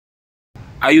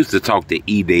I used to talk to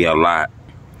Edai a lot.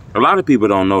 A lot of people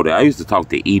don't know that. I used to talk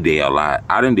to Edai a lot.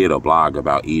 I done did a blog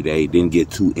about Edai. Didn't get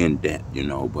too in-depth, you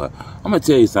know. But I'm going to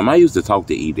tell you something. I used to talk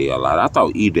to Edai a lot. I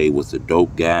thought Edai was a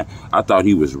dope guy. I thought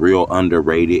he was real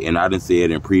underrated. And I done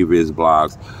said in previous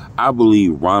blogs, I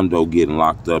believe Rondo getting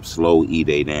locked up slowed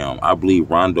Edai down. I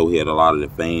believe Rondo had a lot of the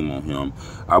fame on him.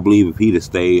 I believe if he'd have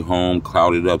stayed home,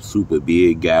 clouded up super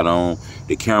big, got on,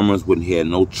 the cameras wouldn't have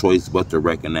no choice but to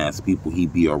recognize people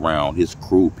he'd be around, his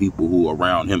crew, people who are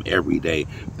around him every day.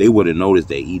 They would have noticed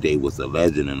that Edai was a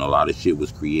legend and a lot of shit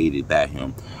was created by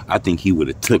him. I think he would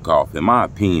have took off. In my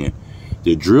opinion,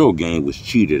 the drill game was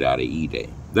cheated out of Edai.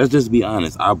 Let's just be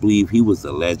honest. I believe he was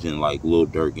a legend like Lil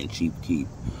Durk and Chief Keef.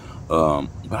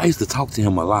 But I used to talk to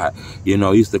him a lot. You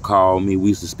know, he used to call me. We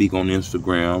used to speak on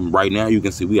Instagram. Right now, you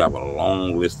can see we have a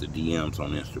long list of DMs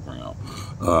on Instagram.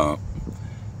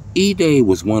 Edai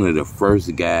was one of the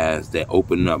first guys that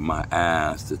opened up my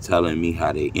eyes to telling me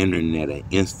how the internet would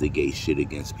instigate shit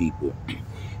against people.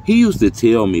 He used to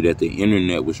tell me that the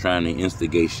internet was trying to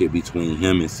instigate shit between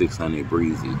him and 600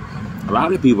 Breezy. A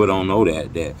lot of people don't know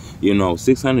that, you know,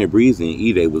 600 Breezy and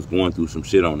Edai was going through some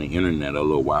shit on the internet a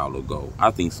little while ago.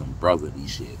 I think some brotherly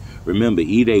shit. Remember,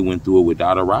 Edai went through it with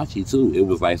Dotarachi too. It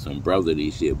was like some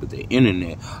brotherly shit, but the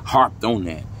internet harped on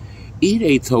that.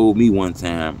 Edai told me one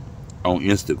time on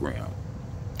Instagram,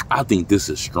 I think this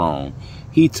is strong.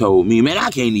 He told me, man, I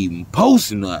can't even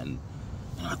post nothing.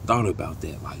 And I thought about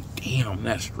that, like, damn,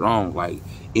 that's strong. Like,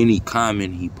 any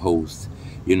comment he posts,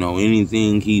 you know,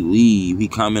 anything he leave, he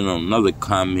comment on another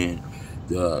comment.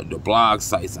 The blog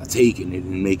sites are taking it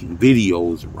and making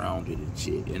videos around it and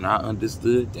shit. And I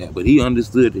understood that. But he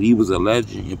understood that he was a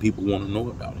legend and people want to know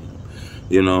about him.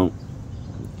 You know,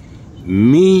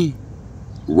 me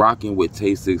rocking with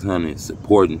Tay 600,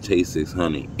 supporting Tay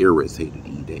 600 irritated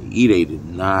Edai. Edai did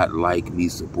not like me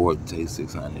supporting Tay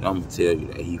 600. I'm going to tell you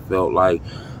that. He felt like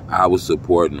I was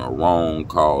supporting the wrong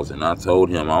cause. And I told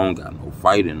him, I don't got no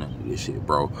fight in none of this shit,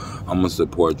 bro. I'm going to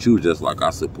support you just like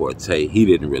I support Tay. He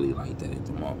didn't really like that at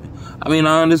the moment. I mean,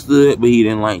 I understood, but he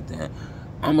didn't like that.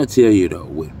 I'm going to tell you, though,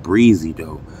 with Breezy,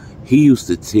 though, he used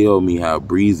to tell me how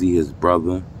Breezy, his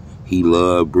brother, he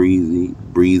loved Breezy.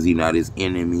 Breezy not his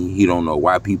enemy. He don't know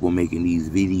why people making these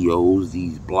videos,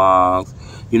 these blogs.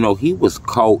 You know, he was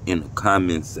caught in the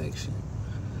comment section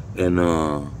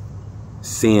and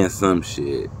saying some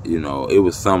shit. You know, it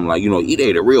was something like, you know,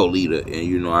 Edai the real leader. And,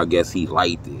 you know, I guess he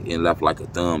liked it and left like a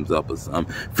thumbs up or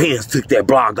something. Fans took that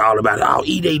blog all about it. Oh,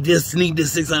 Edai just sneaked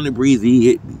this 600 Breezy. He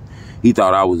hit me. He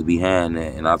thought I was behind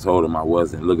that. And I told him I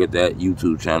wasn't. Look at that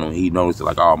YouTube channel. And he noticed it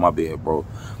like, oh, my bad, bro.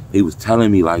 He was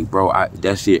telling me, like, bro,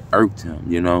 that shit irked him,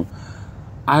 you know.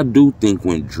 I do think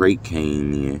when Drake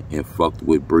came in and fucked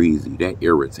with Breezy, that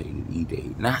irritated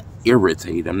Edai. Not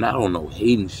irritated him, not on no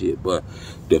hating shit, but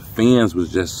the fans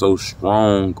was just so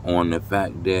strong on the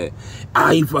fact that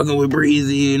I ain't fucking with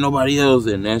Breezy and nobody else.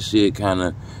 And that shit kind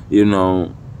of, you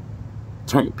know,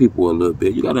 turned people a little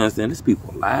bit. You gotta understand, this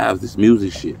people's lives, this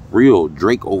music shit real.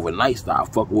 Drake overnight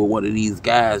started fucking with one of these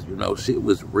guys, you know, shit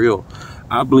was real.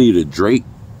 I believe that Drake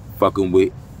fucking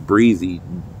with Breezy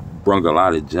brung a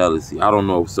lot of jealousy. I don't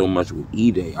know so much with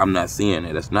Edai. I'm not saying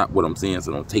that. That's not what I'm saying,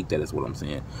 so don't take that as what I'm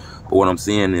saying. But what I'm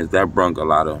saying is that brung a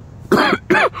lot of,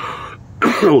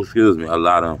 excuse me, a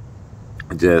lot of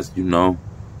just, you know,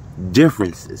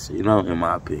 differences, you know, in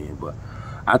my opinion. But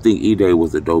I think Edai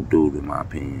was a dope dude, in my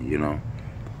opinion, you know.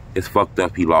 It's fucked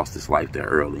up he lost his life there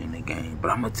early in the game.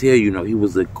 But I'm going to tell you, you know, he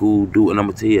was a cool dude. And I'm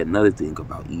going to tell you another thing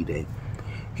about Edai.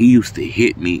 He used to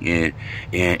hit me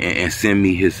and send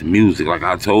me his music. Like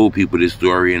I told people this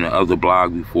story in the other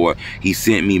blog before. He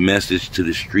sent me message to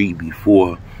the street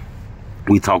before.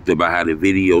 We talked about how the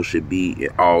video should be and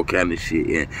all kind of shit.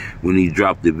 And when he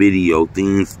dropped the video,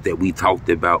 things that we talked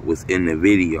about was in the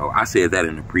video. I said that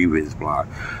in the previous blog.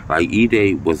 Like,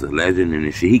 Edai was a legend in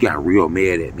this shit. He got real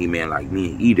mad at me, man. Like,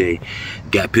 me and Edai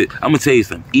got pissed. I'm going to tell you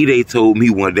something. Edai told me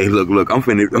one day, look, I'm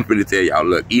finna tell y'all,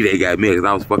 look, Edai got mad because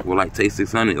I was fucking with, like, Tay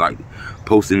 600, like,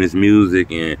 posting his music,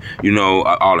 and, you know,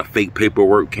 all the fake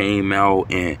paperwork came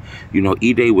out, and, you know,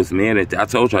 Edai was mad at that. I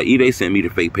told y'all, Edai sent me the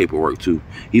fake paperwork, too.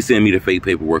 He sent me the fake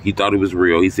paperwork. He thought it was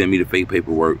real. He sent me the fake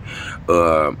paperwork,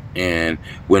 and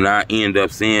when I end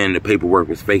up saying the paperwork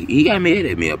was fake, he got mad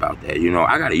at me about that. You know,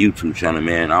 I got a YouTube channel,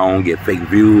 man. I don't get fake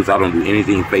views. I don't do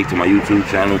anything fake to my YouTube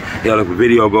channel. Hell, if a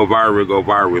video go viral, go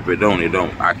viral. If it don't, it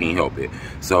don't. I can't help it.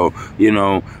 So, you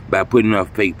know, by putting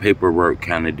up fake paperwork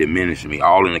kind of diminished me.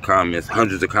 All in the comments,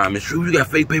 hundreds of comments. True, you got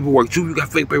fake paperwork. True, you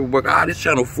got fake paperwork. Ah, this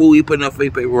channel fool, he putting up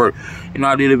fake paperwork. You know,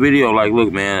 I did a video like,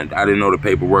 look, man, I didn't know the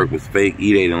paperwork was fake.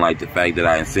 Edai didn't like the fact that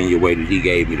I insinuated he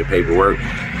gave me the paperwork.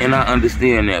 And I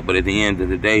understand that. But at the end of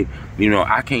the day, you know,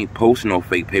 I can't post no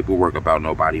fake paperwork about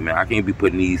nobody, man. I can't be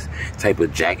putting these type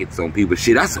of jackets on people.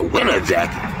 Shit, that's a winter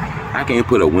jacket. I can't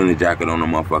put a winter jacket on a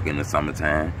motherfucker in the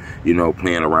summertime, you know,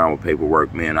 playing around with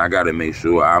paperwork, man. I got to make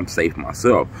sure I'm safe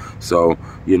myself. So,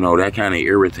 you know, that kind of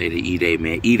irritated Edai,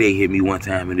 man. Edai hit me one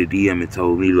time in the DM and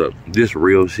told me, look, this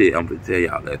real shit, I'm going to tell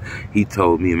y'all that. He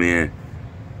told me, man,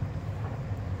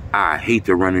 I hate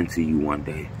to run into you one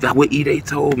day. That's what Edai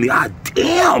told me. Ah,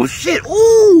 damn, shit.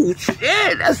 Ooh,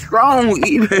 shit, that's strong,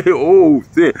 Edai. Oh,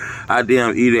 shit. Ah,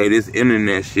 damn, Edai, this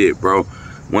internet shit, bro.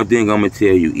 One thing I'm going to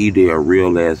tell you, Edai a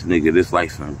real ass nigga. This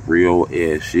like some real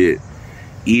ass shit.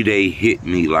 Edai hit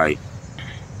me like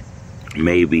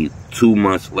maybe 2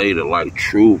 months later. Like,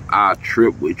 truth, I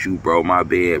trip with you, bro. My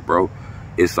bad, bro.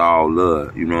 It's all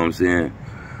love. You know what I'm saying?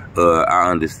 I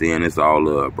understand it's all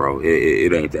love, bro.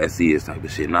 It ain't that serious type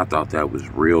of shit. And I thought that was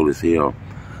real as hell.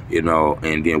 You know,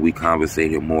 and then we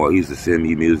conversated more. He used to send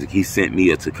me music. He sent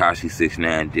me a Tekashi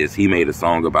 6ix9ine disc. He made a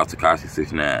song about Tekashi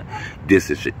 6ix9ine.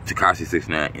 Tekashi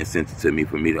 6ix9ine and sent it to me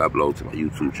for me to upload to my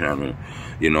YouTube channel.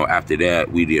 You know, after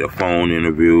that, we did a phone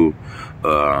interview.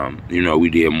 You know, we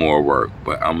did more work.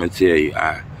 But I'm going to tell you,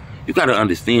 you got to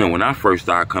understand, when I first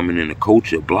started coming into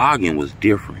culture, blogging was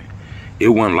different. It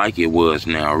wasn't like it was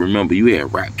now. Remember, you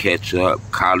had Rap Catch Up,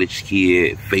 College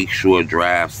Kid, Fake Short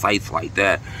Drive, sites like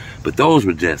that. But those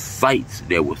were just sites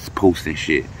that was posting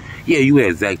shit. Yeah, you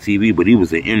had Zach TV, but he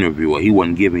was an interviewer. He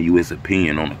wasn't giving you his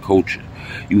opinion on the culture.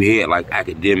 You had like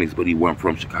academics, but he wasn't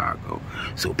from Chicago.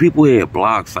 So people had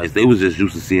blog sites. They was just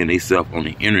used to seeing themselves on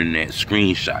the internet,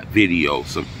 screenshot, video,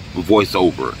 some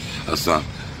voiceover or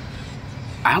something.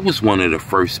 I was one of the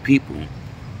first people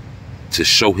to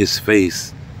show his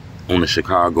face on the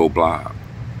Chicago blog.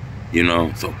 You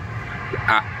know, so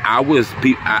I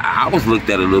was looked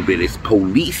at a little bit as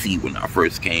policey when I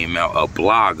first came out, a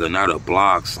blogger, not a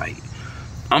blog site.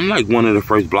 I'm like one of the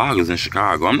first bloggers in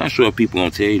Chicago. I'm not sure if people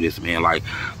gonna tell you this, man. Like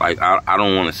I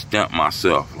don't want to stamp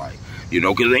myself, like, you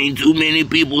know, because ain't too many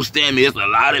people stamp me. There's a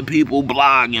lot of people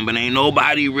blogging, but ain't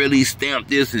nobody really stamped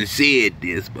this and said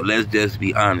this. But let's just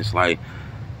be honest, like,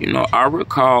 you know, I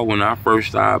recall when I first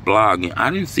started blogging, I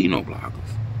didn't see no bloggers.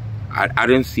 I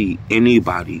didn't see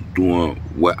anybody doing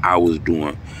what I was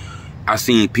doing. I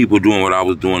seen people doing what I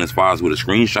was doing as far as with a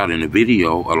screenshot in the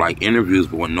video or like interviews,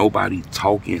 but when nobody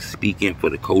talking, speaking for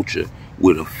the culture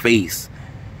with a face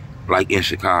like in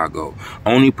Chicago.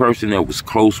 Only person that was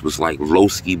close was like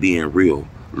Lowski being real.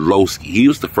 Lowski. He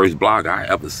was the first blogger I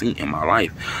ever seen in my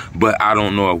life. But I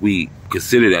don't know if we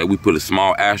consider that. We put a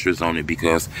small asterisk on it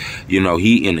because, you know,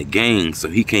 he in the gang, so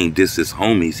he can't diss his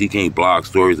homies. He can't blog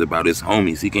stories about his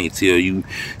homies. He can't tell you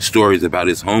stories about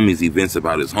his homies, events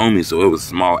about his homies. So it was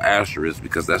small asterisk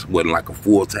because that wasn't like a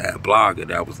full-time blogger.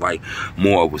 That was like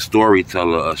more of a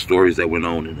storyteller of stories that went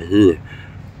on in the hood.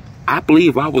 I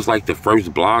believe I was like the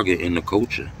first blogger in the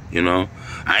culture, you know.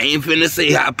 I ain't finna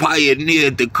say I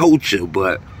pioneered the culture,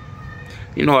 but,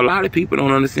 you know, a lot of people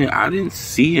don't understand. I didn't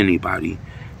see anybody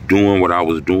doing what I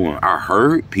was doing. I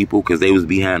heard people because they was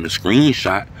behind the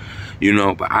screenshot, you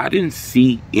know, but I didn't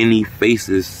see any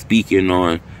faces speaking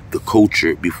on the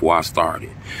culture before I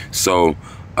started. So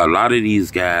a lot of these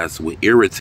guys were irritated.